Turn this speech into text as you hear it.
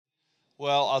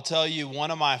Well, I'll tell you,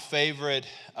 one of my favorite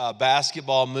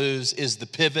basketball moves is the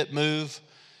pivot move.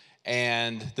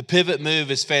 And the pivot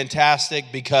move is fantastic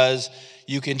because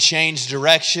you can change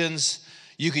directions.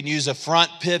 You can use a front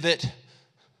pivot.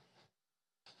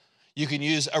 You can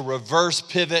use a reverse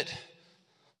pivot.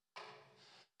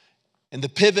 And the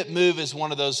pivot move is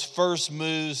one of those first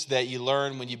moves that you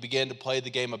learn when you begin to play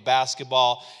the game of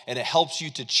basketball, and it helps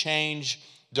you to change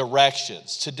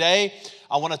directions. Today,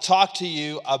 I want to talk to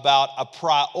you about a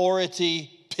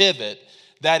priority pivot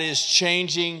that is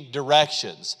changing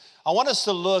directions. I want us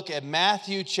to look at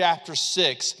Matthew chapter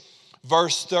 6,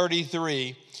 verse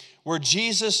 33, where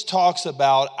Jesus talks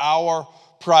about our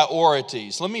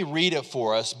priorities. Let me read it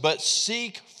for us. But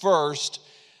seek first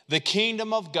the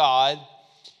kingdom of God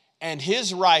and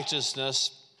his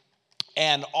righteousness,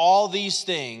 and all these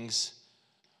things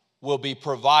will be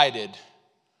provided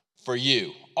for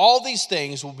you. All these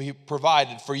things will be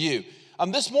provided for you.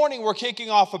 This morning we're kicking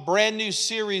off a brand new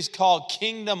series called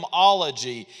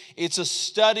Kingdomology. It's a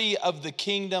study of the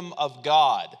kingdom of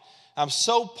God. I'm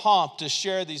so pumped to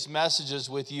share these messages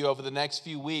with you over the next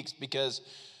few weeks because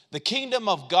the kingdom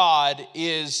of God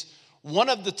is one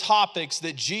of the topics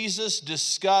that Jesus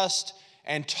discussed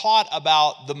and taught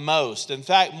about the most. In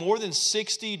fact, more than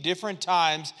 60 different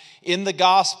times in the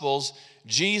Gospels,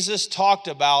 Jesus talked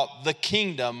about the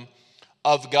kingdom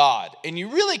of God. And you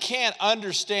really can't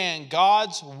understand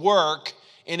God's work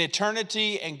in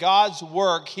eternity and God's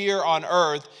work here on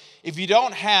earth if you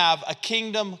don't have a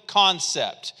kingdom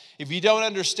concept, if you don't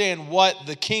understand what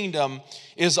the kingdom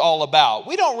is all about.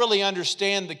 We don't really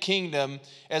understand the kingdom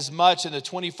as much in the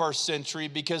 21st century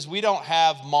because we don't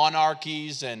have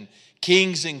monarchies and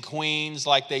kings and queens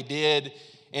like they did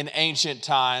in ancient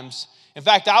times. In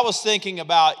fact, I was thinking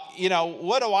about,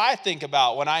 what do I think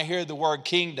about when I hear the word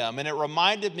kingdom? And it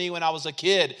reminded me when I was a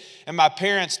kid and my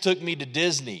parents took me to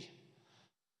Disney.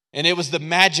 And it was the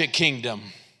Magic Kingdom.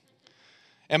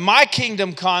 And my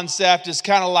kingdom concept is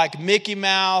kind of like Mickey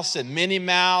Mouse and Minnie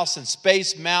Mouse and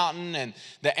Space Mountain and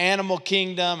the Animal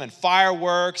Kingdom and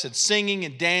fireworks and singing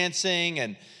and dancing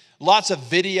and lots of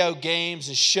video games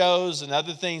and shows and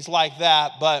other things like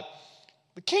that. But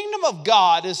the kingdom of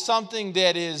God is something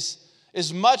that is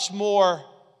much more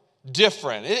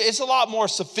different. It's a lot more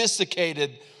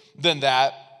sophisticated than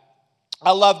that.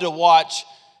 I love to watch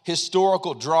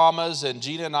historical dramas, and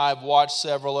Gina and I have watched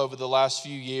several over the last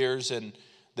few years, and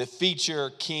that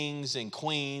feature kings and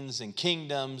queens and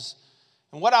kingdoms.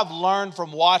 And what I've learned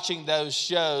from watching those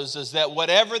shows is that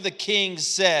whatever the king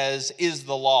says is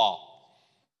the law.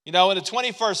 In the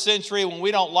 21st century, when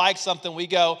we don't like something, we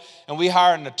go and we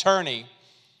hire an attorney.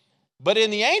 But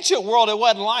in the ancient world, it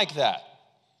wasn't like that.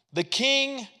 The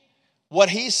king, what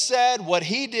he said, what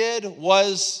he did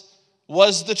was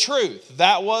the truth.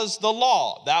 That was the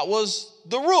law. That was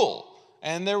the rule.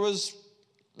 And there was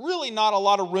really not a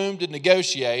lot of room to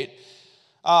negotiate.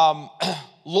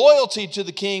 Loyalty to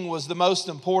the king was the most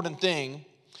important thing.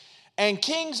 And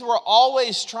kings were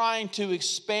always trying to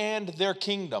expand their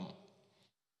kingdom.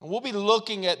 And we'll be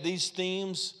looking at these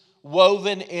themes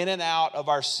woven in and out of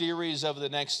our series over the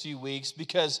next few weeks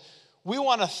because we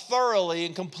want to thoroughly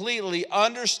and completely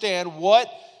understand what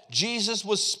Jesus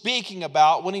was speaking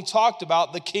about when he talked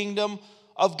about the kingdom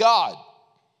of God.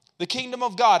 The kingdom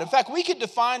of God. In fact, we could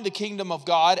define the kingdom of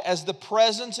God as the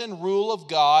presence and rule of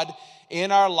God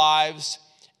in our lives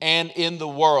and in the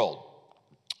world.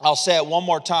 I'll say it one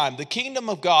more time. The kingdom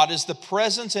of God is the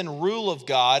presence and rule of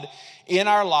God in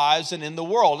our lives and in the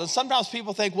world. And sometimes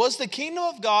people think, was the kingdom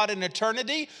of God in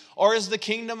eternity or is the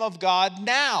kingdom of God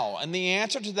now? And the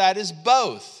answer to that is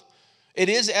both. It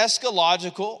is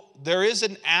eschatological. There is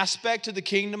an aspect to the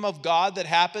kingdom of God that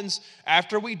happens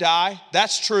after we die.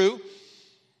 That's true.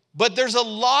 But there's a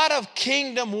lot of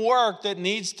kingdom work that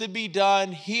needs to be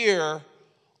done here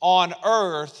on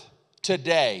earth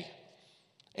today.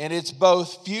 And it's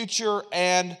both future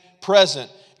and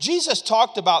present. Jesus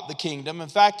talked about the kingdom. In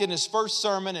fact, in his first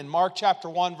sermon in Mark chapter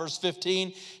 1, verse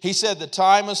 15, he said, the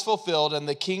time is fulfilled and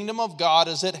the kingdom of God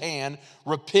is at hand.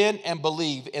 Repent and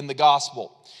believe in the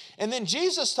gospel. And then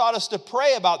Jesus taught us to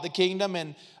pray about the kingdom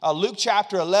in Luke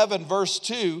chapter 11, verse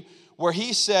 2, where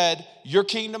he said, your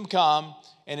kingdom come.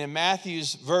 And in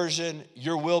Matthew's version,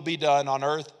 your will be done on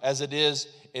earth as it is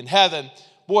in heaven.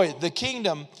 Boy, the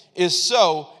kingdom is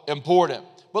so important.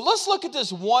 But let's look at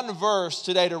this one verse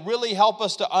today to really help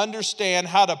us to understand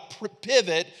how to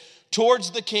pivot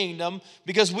towards the kingdom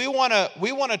because we want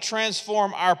to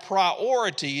transform our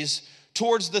priorities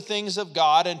towards the things of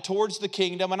God and towards the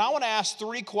kingdom. And I want to ask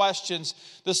 3 questions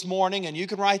this morning, and you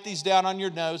can write these down on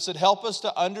your notes that help us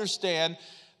to understand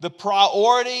the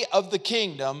priority of the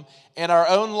kingdom in our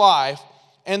own life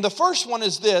And the first one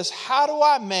is this: how do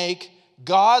I make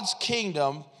God's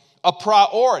kingdom a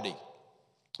priority?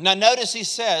 Now notice he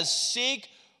says, seek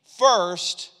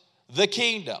first the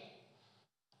kingdom.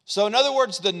 So in other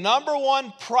words, the number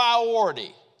one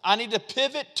priority, I need to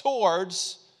pivot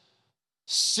towards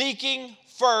seeking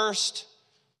first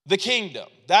the kingdom.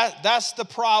 That's the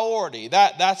priority.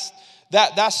 That's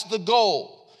the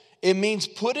goal. It means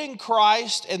putting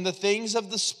Christ and the things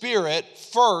of the Spirit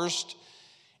first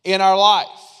in our life.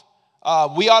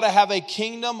 We ought to have a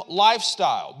kingdom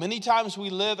lifestyle. Many times we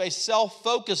live a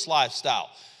self-focused lifestyle.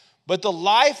 But the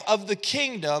life of the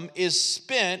kingdom is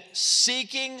spent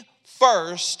seeking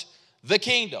first the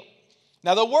kingdom.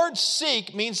 Now the word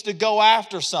seek means to go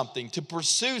after something, to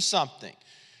pursue something,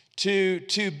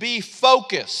 to be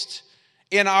focused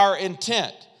in our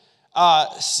intent.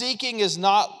 Seeking is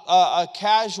not a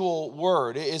casual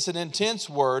word. It's an intense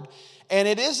word, and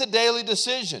it is a daily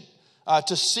decision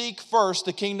to seek first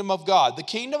the kingdom of God. The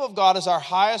kingdom of God is our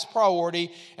highest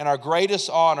priority and our greatest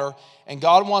honor, and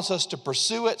God wants us to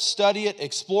pursue it, study it,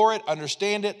 explore it,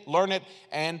 understand it, learn it,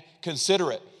 and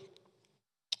consider it.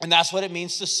 And that's what it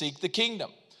means to seek the kingdom.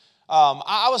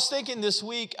 I was thinking this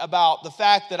week about the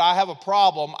fact that I have a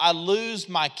problem. I lose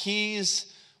my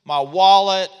keys, my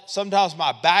wallet, sometimes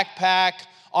my backpack,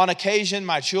 on occasion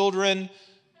my children.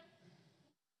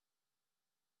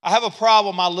 I have a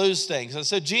problem, I lose things. And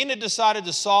so Gina decided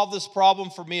to solve this problem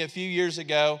for me a few years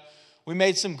ago. We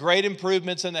made some great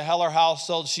improvements in the Heller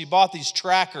household. She bought these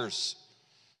trackers.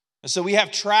 And so we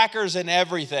have trackers in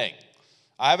everything.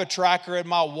 I have a tracker in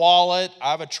my wallet.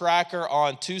 I have a tracker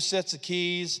on 2 sets of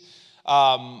keys.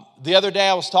 The other day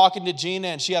I was talking to Gina,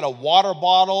 and she had a water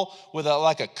bottle with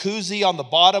like a koozie on the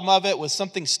bottom of it with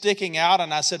something sticking out.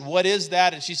 And I said, "What is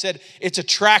that?" And she said, "It's a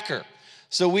tracker."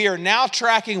 So we are now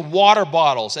tracking water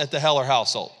bottles at the Heller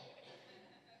household.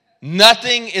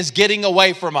 Nothing is getting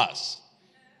away from us.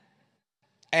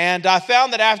 And I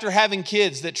found that after having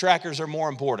kids that trackers are more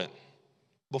important.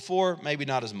 Before, maybe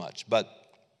not as much, but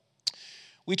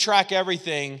we track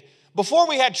everything. Before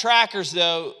we had trackers,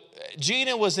 though,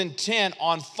 Gina was intent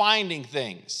on finding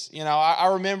things. You know, I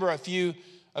remember a few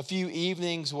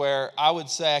evenings where I would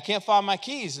say, "I can't find my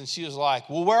keys." And she was like,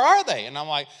 "Well, where are they?" And I'm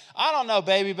like, "I don't know,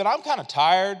 baby, but I'm kind of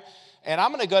tired, and I'm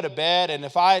going to go to bed. And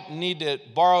if I need to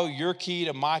borrow your key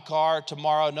to my car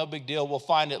tomorrow, no big deal. We'll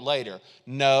find it later."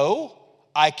 "No,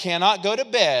 I cannot go to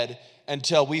bed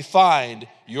until we find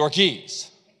your keys."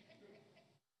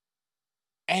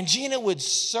 And Gina would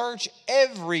search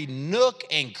every nook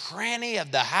and cranny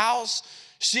of the house.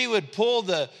 She would pull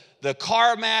the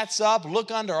car mats up,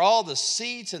 look under all the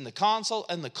seats in the console,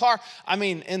 in the car,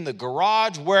 in the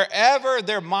garage, wherever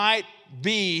there might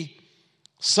be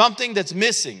something that's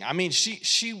missing.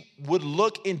 She would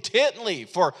look intently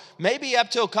for maybe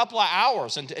up to a couple of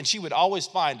hours, and she would always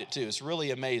find it too. It's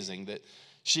really amazing that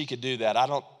she could do that. I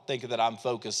don't think that I'm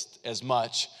focused as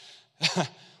much.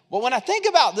 But when I think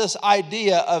about this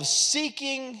idea of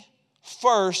seeking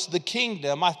first the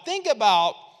kingdom, I think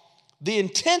about the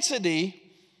intensity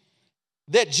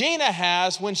that Gina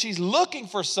has when she's looking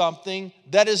for something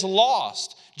that is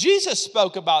lost. Jesus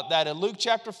spoke about that in Luke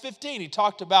chapter 15. He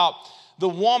talked about the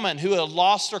woman who had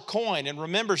lost her coin. And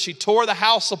remember, she tore the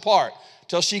house apart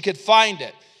till she could find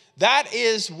it. That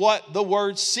is what the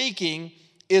word seeking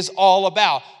is all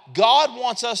about. God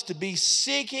wants us to be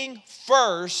seeking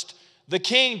first the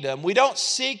kingdom. We don't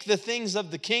seek the things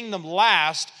of the kingdom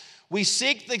last. We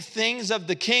seek the things of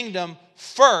the kingdom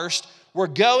first. We're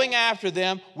going after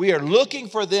them. We are looking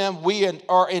for them. We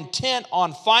are intent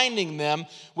on finding them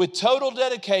with total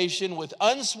dedication, with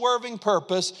unswerving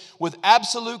purpose, with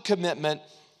absolute commitment.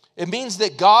 It means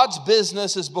that God's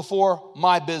business is before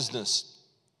my business.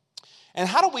 And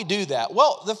how do we do that?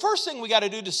 Well, the first thing we got to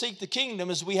do to seek the kingdom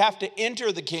is we have to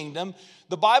enter the kingdom.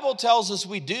 The Bible tells us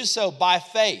we do so by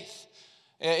faith.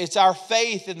 It's our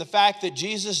faith in the fact that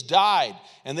Jesus died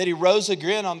and that he rose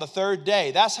again on the third day.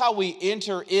 That's how we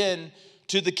enter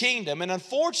into the kingdom. And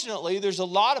unfortunately, there's a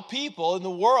lot of people in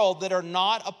the world that are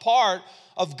not a part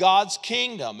of God's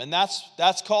kingdom. And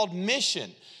that's called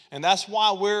mission. And that's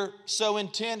why we're so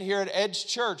intent here at Edge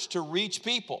Church to reach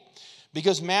people.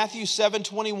 Because Matthew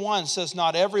 7:21 says,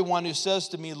 "Not everyone who says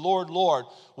to me, 'Lord, Lord,'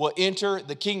 will enter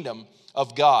the kingdom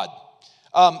of God."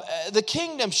 The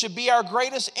kingdom should be our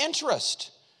greatest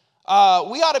interest.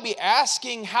 We ought to be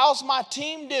asking, how's my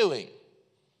team doing?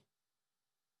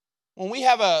 When we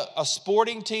have a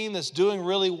sporting team that's doing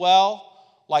really well,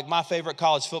 like my favorite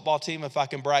college football team, if I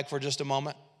can brag for just a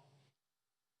moment.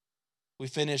 We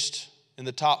finished in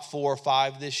the top 4 or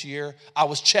 5 this year. I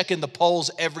was checking the polls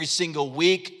every single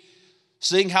week,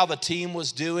 seeing how the team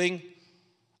was doing.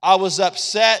 I was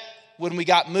upset when we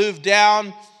got moved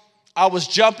down. I was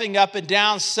jumping up and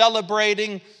down,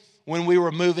 celebrating when we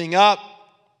were moving up.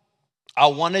 I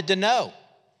wanted to know.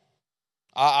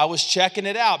 I was checking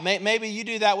it out. Maybe you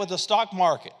do that with the stock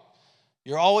market.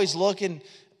 You're always looking,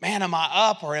 man, am I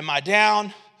up or am I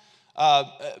down?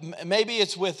 Maybe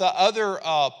it's with other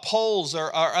polls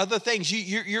or other things.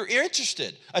 You're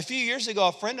interested. A few years ago,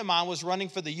 a friend of mine was running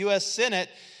for the U.S. Senate,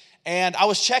 and I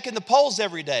was checking the polls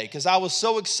every day because I was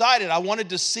so excited. I wanted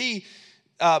to see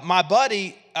my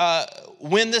buddy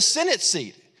win the Senate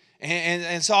seat.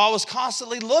 And so I was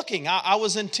constantly looking. I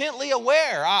was intently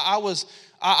aware. I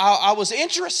was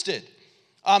interested.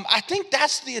 I think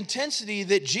that's the intensity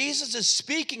that Jesus is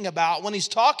speaking about when he's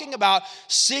talking about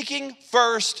seeking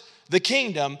first the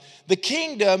kingdom. The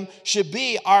kingdom should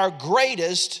be our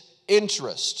greatest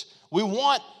interest. We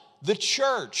want the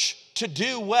church to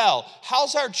do well.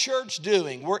 How's our church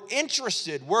doing? We're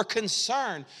interested, we're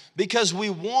concerned because we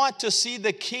want to see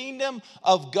the kingdom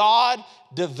of God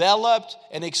developed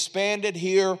and expanded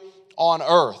here on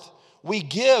earth. We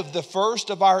give the first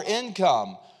of our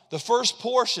income, the first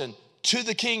portion, to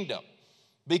the kingdom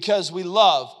because we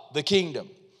love the kingdom.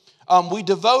 We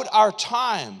devote our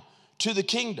time to the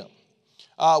kingdom.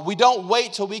 We don't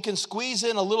wait till we can squeeze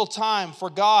in a little time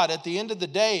for God at the end of the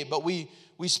day, but we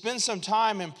spend some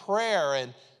time in prayer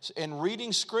and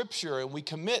reading scripture, and we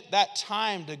commit that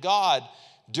time to God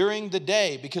during the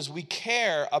day because we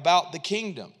care about the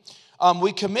kingdom.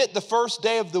 We commit the first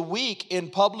day of the week in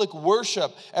public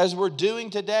worship as we're doing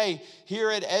today here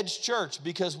at Edge Church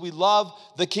because we love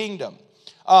the kingdom.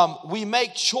 We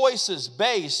make choices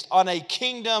based on a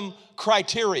kingdom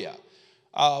criteria.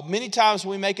 Many times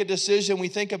when we make a decision, we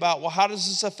think about, well, how does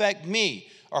this affect me?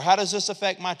 Or how does this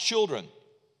affect my children?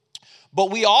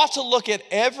 But we ought to look at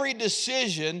every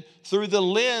decision through the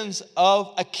lens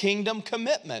of a kingdom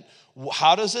commitment.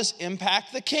 How does this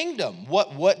impact the kingdom?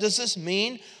 What does this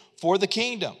mean for the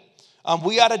kingdom?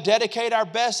 We ought to dedicate our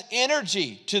best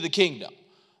energy to the kingdom.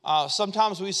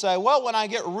 Sometimes we say, well, when I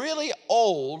get really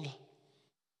old,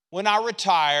 when I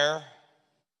retire,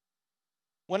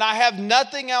 when I have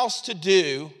nothing else to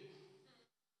do,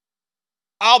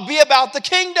 I'll be about the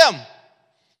kingdom.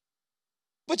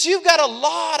 But you've got a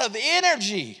lot of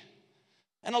energy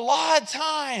and a lot of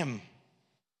time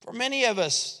for many of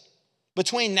us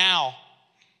between now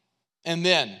and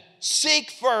then.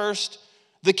 Seek first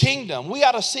the kingdom. We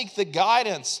ought to seek the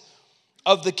guidance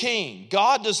of the king.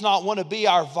 God does not want to be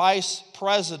our vice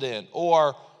president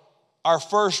or our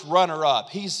first runner-up.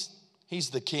 He's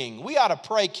the king. We ought to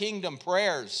pray kingdom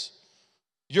prayers.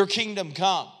 Your kingdom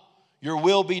come. Your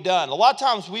will be done. A lot of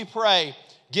times we pray,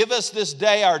 give us this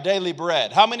day our daily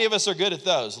bread. How many of us are good at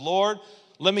those? Lord,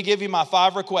 let me give you my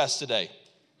 5 requests today.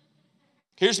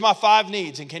 Here's my 5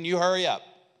 needs, and can you hurry up?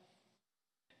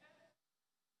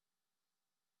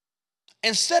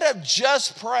 Instead of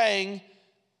just praying,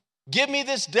 give me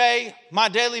this day my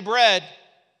daily bread,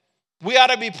 we ought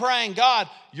to be praying, God,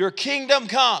 your kingdom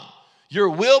come, your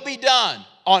will be done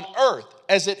on earth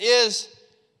as it is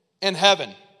in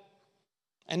heaven.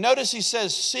 And notice he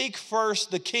says, seek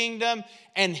first the kingdom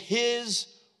and his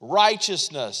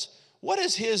righteousness. What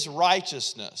is his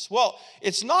righteousness? Well,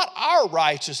 it's not our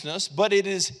righteousness, but it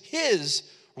is his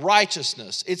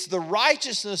righteousness. It's the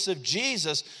righteousness of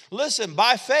Jesus. Listen,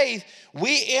 by faith,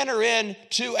 we enter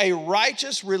into a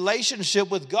righteous relationship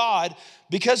with God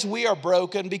because we are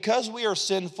broken, because we are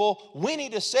sinful. We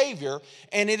need a Savior,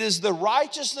 and it is the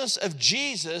righteousness of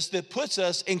Jesus that puts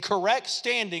us in correct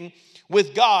standing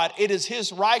with God. It is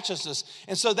his righteousness.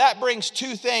 And so that brings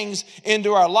 2 things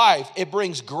into our life. It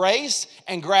brings grace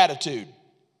and gratitude.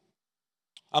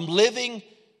 I'm living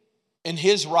in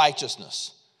his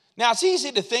righteousness. Now, it's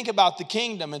easy to think about the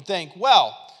kingdom and think,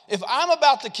 well, if I'm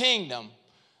about the kingdom,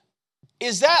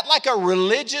 is that like a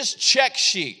religious check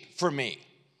sheet for me?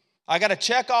 I got to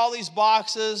check all these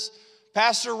boxes.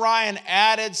 Pastor Ryan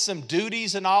added some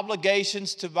duties and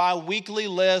obligations to my weekly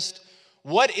list.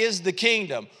 What is the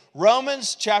kingdom?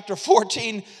 Romans chapter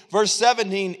 14, verse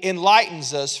 17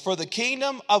 enlightens us. For the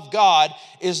kingdom of God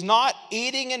is not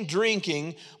eating and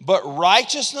drinking, but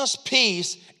righteousness,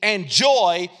 peace, and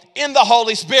joy in the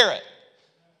Holy Spirit.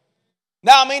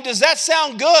 Now, does that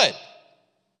sound good?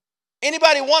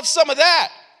 Anybody want some of that?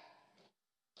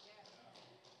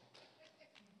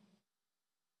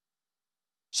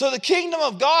 So the kingdom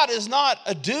of God is not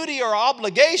a duty or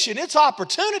obligation. It's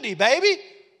opportunity, baby.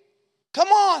 Come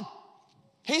on.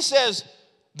 He says,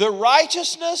 the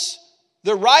righteousness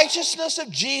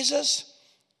of Jesus,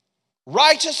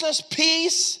 righteousness,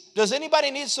 peace. Does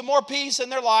anybody need some more peace in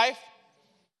their life?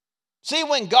 See,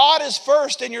 when God is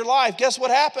first in your life, guess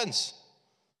what happens?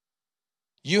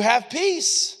 You have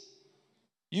peace.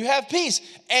 You have peace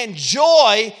and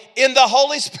joy in the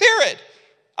Holy Spirit.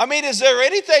 I mean, is there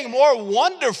anything more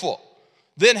wonderful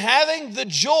than having the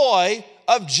joy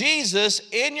of Jesus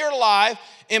in your life,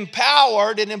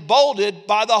 empowered and emboldened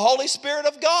by the Holy Spirit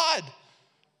of God?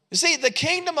 You see, the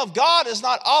kingdom of God is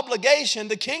not obligation.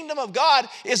 The kingdom of God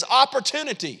is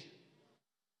opportunity.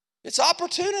 It's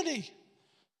opportunity.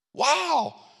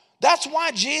 Wow. That's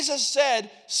why Jesus said,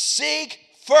 seek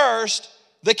first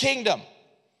the kingdom.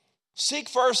 Seek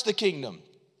first the kingdom.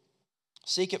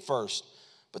 Seek it first.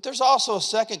 But there's also a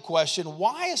second question.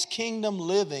 Why is kingdom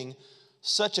living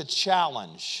such a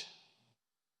challenge?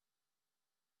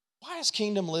 Why is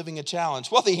kingdom living a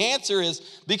challenge? Well, the answer is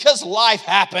because life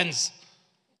happens.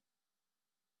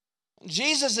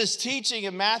 Jesus is teaching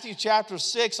in Matthew chapter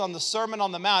 6 on the Sermon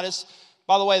on the Mount. It's,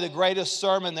 by the way, the greatest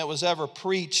sermon that was ever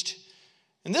preached.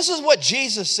 And this is what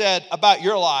Jesus said about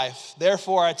your life.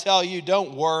 Therefore, I tell you,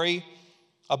 don't worry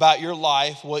about your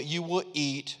life, what you will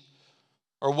eat,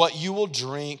 or what you will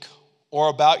drink, or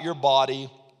about your body,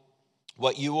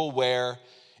 what you will wear.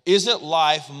 Isn't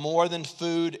life more than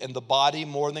food and the body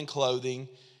more than clothing?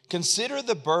 Consider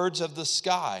the birds of the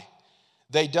sky.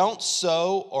 They don't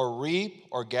sow or reap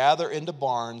or gather into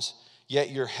barns,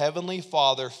 yet your heavenly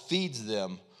Father feeds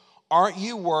them. Aren't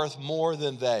you worth more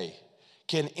than they?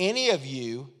 Can any of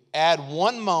you add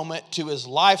 1 moment to his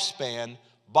lifespan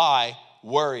by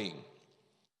worrying?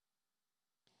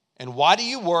 And why do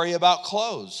you worry about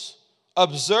clothes?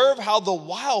 Observe how the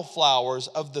wildflowers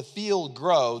of the field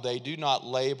grow. They do not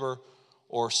labor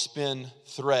or spin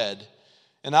thread.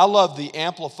 And I love the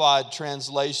Amplified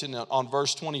translation on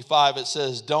verse 25. It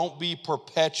says, don't be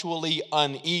perpetually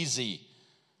uneasy.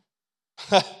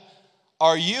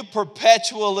 Are you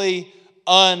perpetually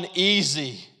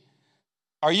uneasy?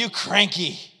 Are you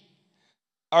cranky?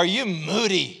 Are you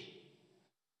moody?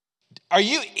 Are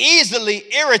you easily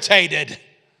irritated?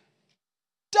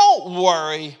 Don't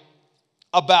worry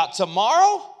about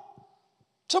tomorrow.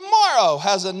 Tomorrow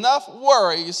has enough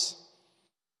worries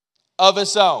of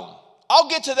its own. I'll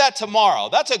get to that tomorrow.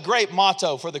 That's a great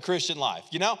motto for the Christian life,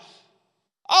 you know?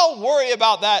 I'll worry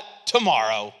about that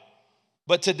tomorrow.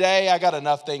 But today I got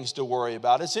enough things to worry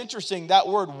about. It's interesting, that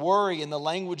word worry in the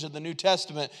language of the New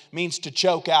Testament means to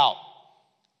choke out.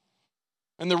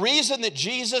 And the reason that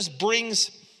Jesus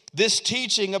brings this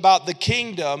teaching about the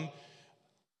kingdom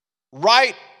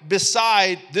right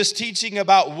beside this teaching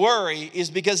about worry is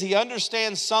because he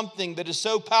understands something that is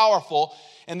so powerful,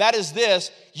 and that is this: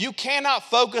 you cannot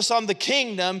focus on the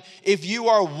kingdom if you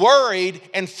are worried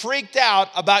and freaked out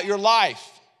about your life.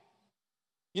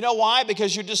 You know why?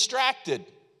 Because you're distracted.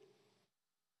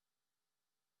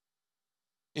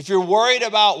 If you're worried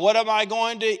about what am I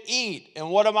going to eat and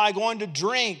what am I going to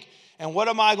drink and what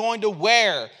am I going to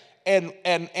wear and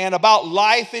about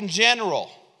life in general,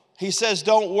 he says,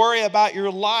 don't worry about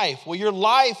your life. Well, your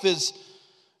life is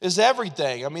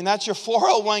everything. I mean, that's your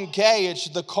 401k. It's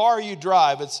the car you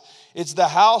drive. It's the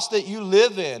house that you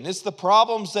live in. It's the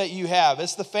problems that you have.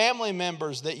 It's the family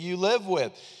members that you live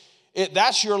with.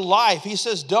 That's your life. He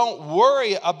says, don't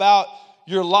worry about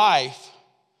your life.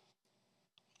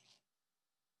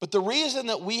 But the reason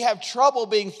that we have trouble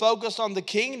being focused on the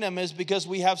kingdom is because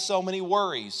we have so many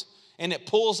worries, and it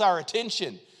pulls our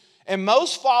attention. And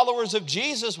most followers of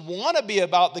Jesus want to be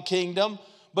about the kingdom,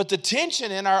 but the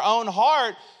tension in our own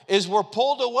heart is we're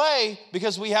pulled away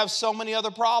because we have so many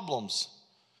other problems.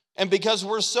 And because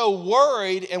we're so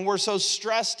worried and we're so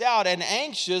stressed out and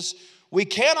anxious, we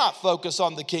cannot focus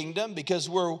on the kingdom because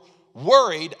we're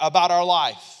worried about our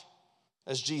life,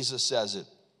 as Jesus says it.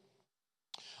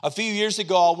 A few years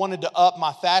ago, I wanted to up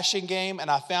my fashion game,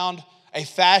 and I found a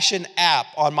fashion app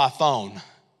on my phone.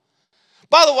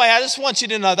 By the way, I just want you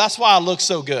to know that's why I look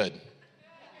so good.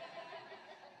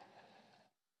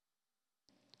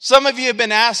 Some of you have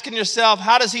been asking yourself,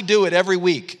 how does he do it every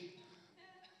week?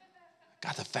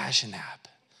 Got the fashion app.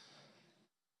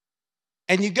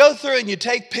 And you go through and you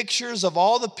take pictures of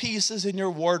all the pieces in your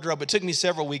wardrobe. It took me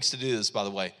several weeks to do this, by the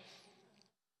way.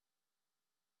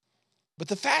 But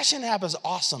the fashion app is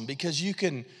awesome because you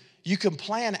can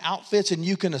plan outfits and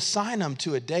you can assign them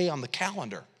to a day on the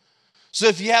calendar. So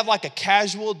if you have like a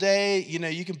casual day,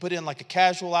 you can put in like a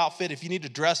casual outfit. If you need to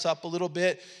dress up a little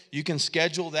bit, you can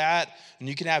schedule that, and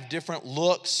you can have different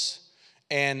looks.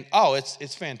 And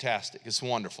it's fantastic. It's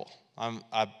wonderful.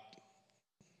 I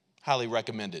highly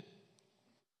recommend it.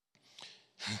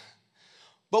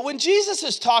 But when Jesus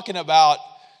is talking about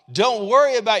don't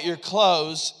worry about your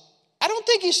clothes, I don't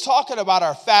think he's talking about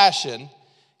our fashion.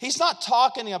 He's not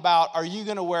talking about are you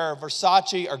going to wear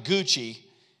Versace or Gucci.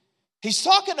 He's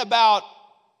talking about,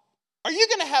 are you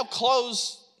going to have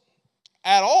clothes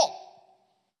at all?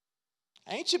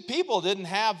 Ancient people didn't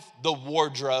have the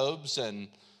wardrobes and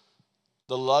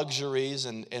the luxuries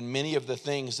and many of the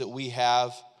things that we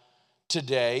have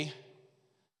today.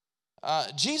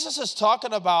 Jesus is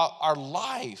talking about our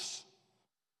life.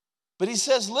 But he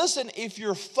says, listen, if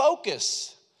your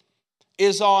focus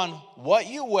is on what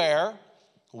you wear,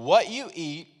 what you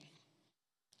eat,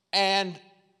 and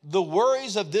the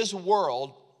worries of this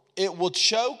world, it will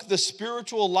choke the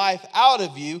spiritual life out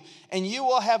of you, and you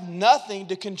will have nothing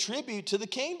to contribute to the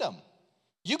kingdom.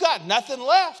 You got nothing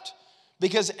left,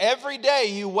 because every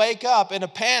day you wake up in a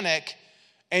panic,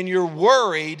 and you're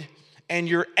worried, and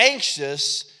you're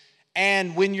anxious,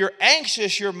 and when you're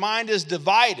anxious, your mind is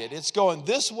divided. It's going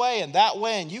this way and that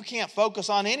way, and you can't focus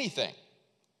on anything.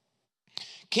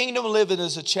 Kingdom living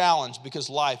is a challenge because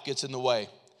life gets in the way.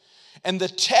 And the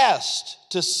test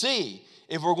to see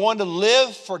if we're going to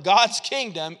live for God's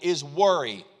kingdom is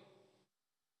worry.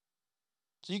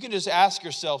 So you can just ask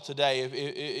yourself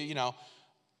today,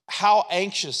 how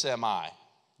anxious am I?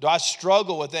 Do I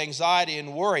struggle with anxiety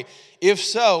and worry? If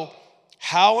so,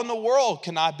 how in the world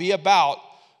can I be about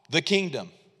the kingdom?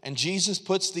 And Jesus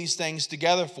puts these things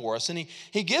together for us. And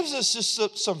he gives us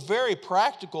just some very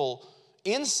practical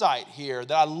insight here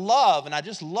that I love. And I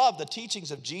just love the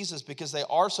teachings of Jesus because they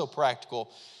are so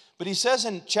practical. But he says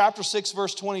in chapter 6,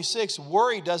 verse 26,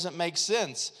 worry doesn't make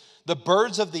sense. The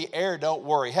birds of the air don't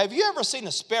worry. Have you ever seen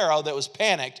a sparrow that was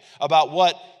panicked about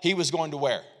what he was going to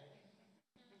wear?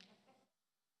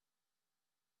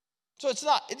 So it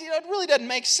really doesn't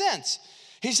make sense.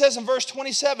 He says in verse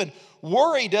 27,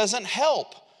 worry doesn't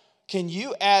help. Can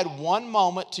you add one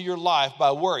moment to your life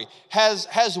by worry?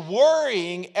 Has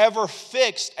worrying ever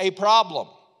fixed a problem?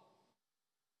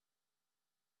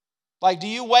 Like, do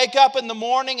you wake up in the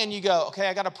morning and you go, okay,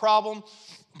 I got a problem.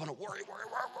 I'm going to worry.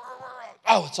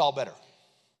 Oh, it's all better.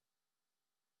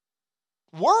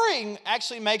 Worrying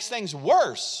actually makes things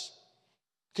worse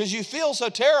because you feel so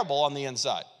terrible on the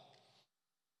inside.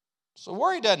 So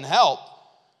worry doesn't help.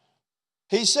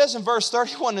 He says in verse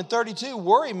 31 and 32,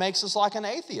 worry makes us like an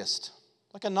atheist,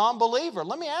 like a non-believer.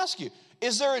 Let me ask you,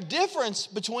 is there a difference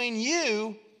between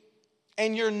you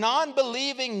and your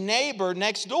non-believing neighbor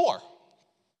next door?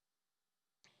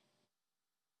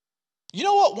 You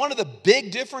know what one of the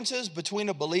big differences between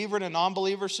a believer and a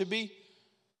non-believer should be?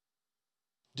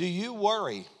 Do you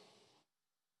worry?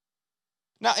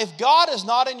 Now, if God is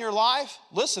not in your life,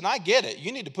 listen, I get it.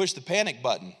 You need to push the panic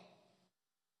button.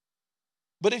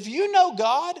 But if you know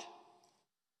God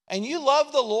and you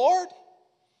love the Lord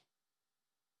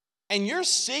and you're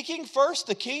seeking first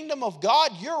the kingdom of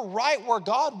God, you're right where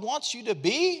God wants you to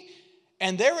be.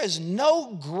 And there is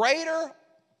no greater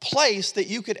place that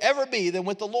you could ever be than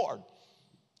with the Lord.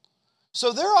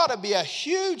 So there ought to be a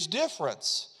huge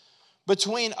difference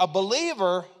between a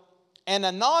believer and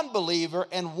a non-believer,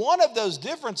 and one of those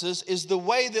differences is the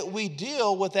way that we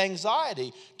deal with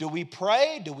anxiety. Do we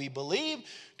pray? Do we believe?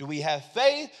 Do we have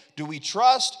faith? Do we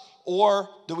trust? Or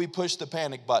do we push the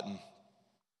panic button?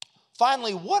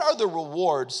 Finally, what are the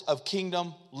rewards of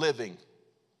kingdom living?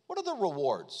 What are the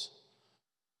rewards?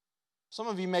 Some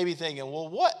of you may be thinking, well,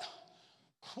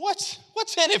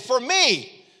 what's in it for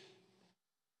me?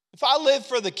 If I live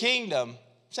for the kingdom,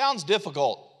 sounds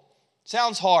difficult,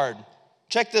 sounds hard.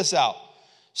 Check this out.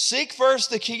 Seek first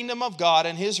the kingdom of God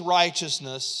and his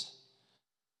righteousness.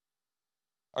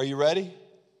 Are you ready?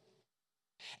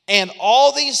 And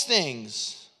all these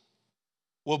things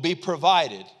will be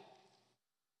provided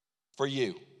for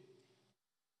you.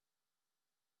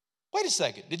 Wait a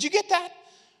second. Did you get that?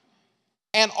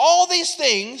 And all these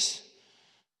things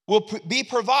will be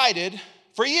provided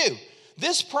for you.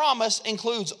 This promise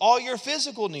includes all your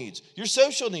physical needs, your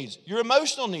social needs, your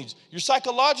emotional needs, your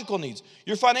psychological needs,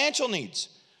 your financial needs.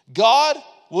 God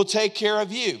will take care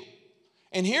of you.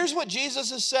 And here's what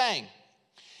Jesus is saying.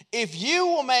 If you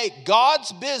will make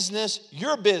God's business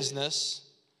your business,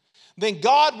 then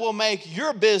God will make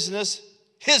your business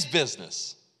his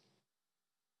business.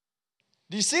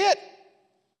 Do you see it?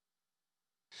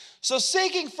 So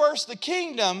seeking first the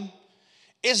kingdom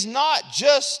is not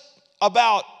just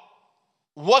about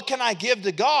what can I give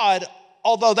to God,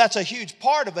 although that's a huge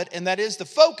part of it, and that is the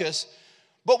focus.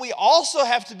 But we also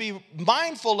have to be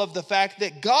mindful of the fact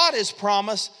that God has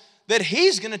promised that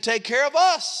he's going to take care of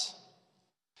us.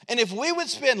 And if we would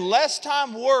spend less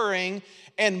time worrying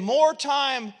and more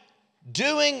time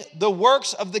doing the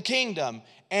works of the kingdom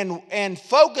and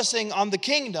focusing on the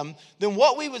kingdom, then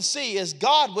what we would see is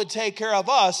God would take care of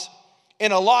us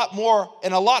in a lot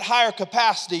higher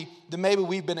capacity than maybe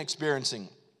we've been experiencing.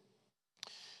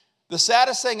 The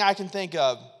saddest thing I can think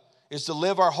of is to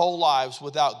live our whole lives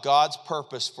without God's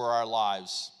purpose for our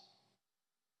lives.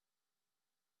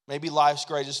 Maybe life's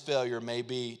greatest failure may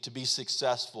be to be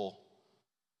successful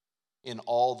in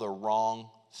all the wrong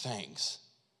things.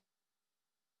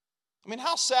 I mean,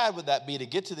 how sad would that be to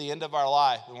get to the end of our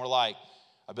life and we're like,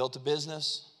 I built a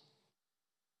business,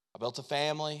 I built a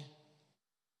family,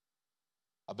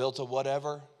 I built a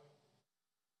whatever.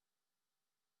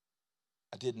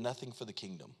 I did nothing for the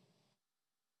kingdom.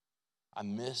 I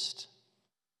missed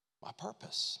my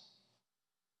purpose.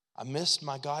 I missed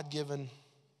my God-given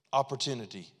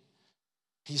opportunity.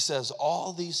 He says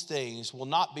all these things will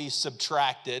not be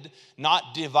subtracted,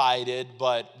 not divided,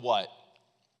 but what?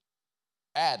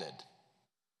 Added.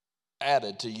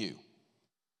 Added to you.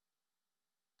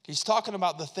 He's talking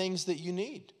about the things that you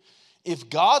need. If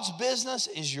God's business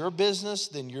is your business,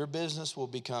 then your business will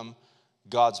become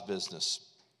God's business.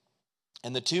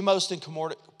 And the two most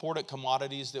important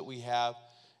commodities that we have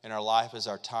in our life is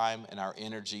our time and our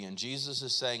energy. And Jesus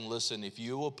is saying, listen, if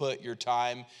you will put your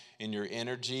time and your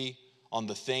energy on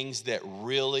the things that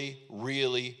really,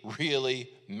 really,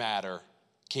 really matter,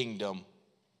 kingdom,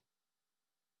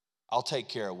 I'll take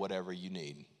care of whatever you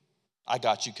need. I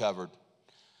got you covered.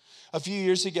 A few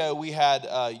years ago, we had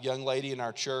a young lady in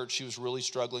our church. She was really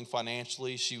struggling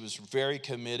financially. She was very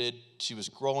committed. She was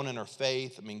growing in her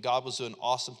faith. I mean, God was doing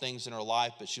awesome things in her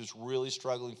life, but she was really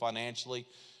struggling financially.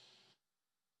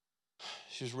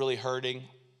 She was really hurting.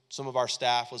 Some of our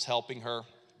staff was helping her,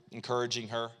 encouraging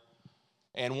her.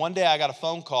 And one day I got a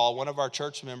phone call. One of our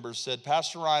church members said,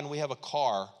 Pastor Ryan, we have a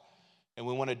car, and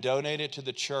we want to donate it to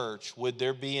the church. Would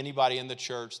there be anybody in the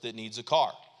church that needs a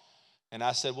car? And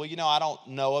I said, well, I don't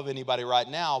know of anybody right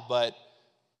now, but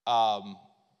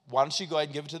why don't you go ahead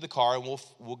and give it to the car, and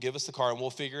we'll give us the car, and we'll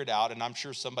figure it out, and I'm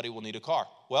sure somebody will need a car.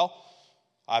 Well,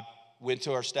 I went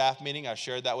to our staff meeting. I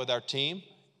shared that with our team,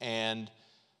 and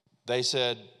they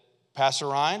said, Pastor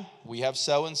Ryan, we have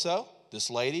so-and-so. This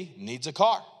lady needs a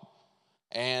car.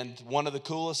 And one of the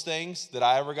coolest things that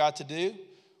I ever got to do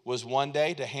was one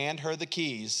day to hand her the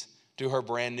keys to her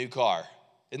brand new car.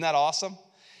 Isn't that awesome?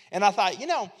 And I thought,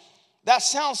 that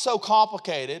sounds so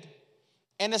complicated,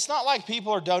 and it's not like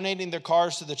people are donating their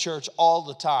cars to the church all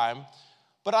the time,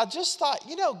 but I just thought,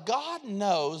 God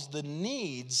knows the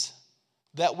needs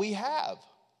that we have.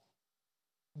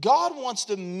 God wants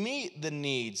to meet the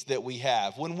needs that we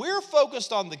have. When we're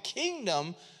focused on the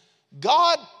kingdom,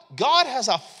 God has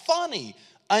a funny,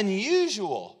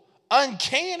 unusual,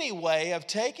 uncanny way of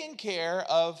taking care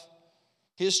of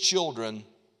his children.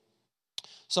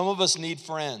 Some of us need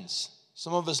friends.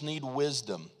 Some of us need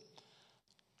wisdom.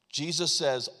 Jesus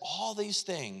says all these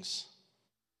things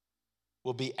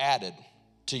will be added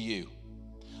to you.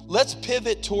 Let's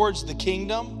pivot towards the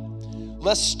kingdom.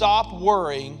 Let's stop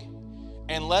worrying,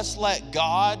 and let's let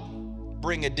God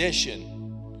bring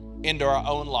addition into our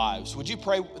own lives. Would you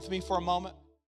pray with me for a moment?